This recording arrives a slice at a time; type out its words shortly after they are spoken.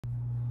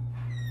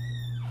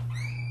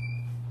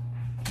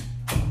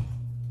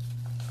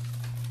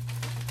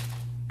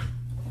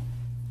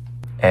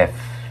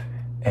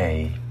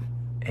FAA.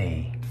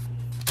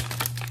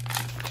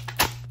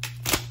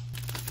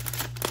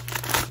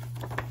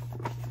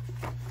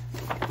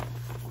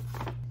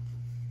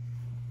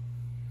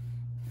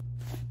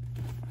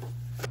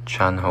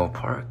 Chanho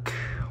Park,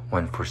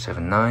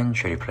 1479,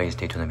 Shady Place,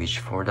 Daytona Beach,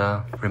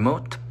 Florida.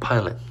 Remote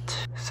pilot.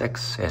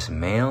 Sex as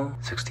male,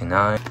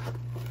 69.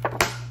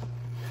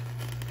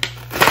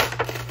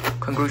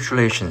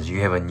 Congratulations, you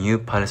have a new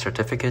pilot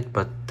certificate,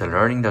 but the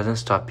learning doesn't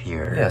stop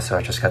here. Yeah, so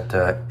I just got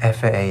the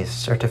FAA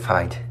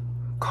certified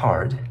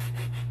card.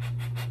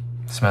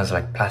 Smells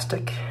like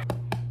plastic.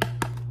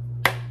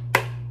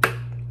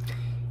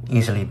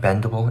 Easily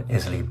bendable,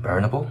 easily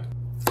burnable.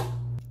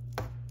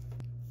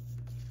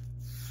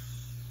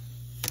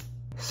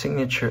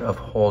 Signature of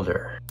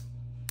holder.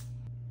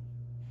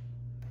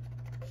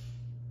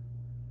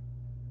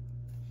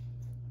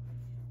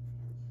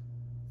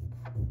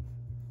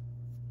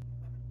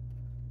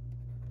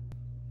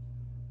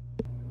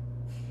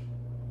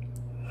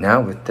 Now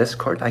with this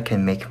card, I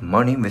can make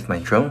money with my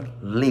drone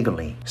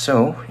legally.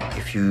 So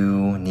if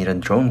you need a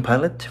drone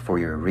pilot for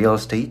your real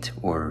estate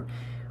or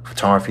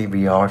photography,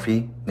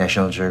 videography,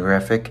 National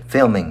Geographic,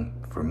 filming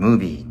for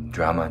movie,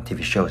 drama,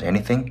 TV shows,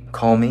 anything,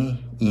 call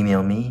me,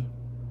 email me,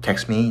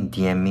 text me,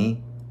 DM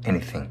me,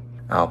 anything.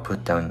 I'll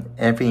put down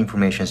every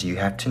information you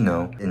have to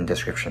know in the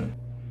description.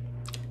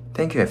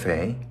 Thank you,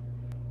 FAA.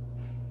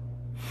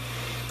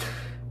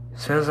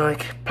 Smells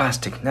like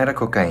plastic, not a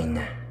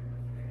cocaine.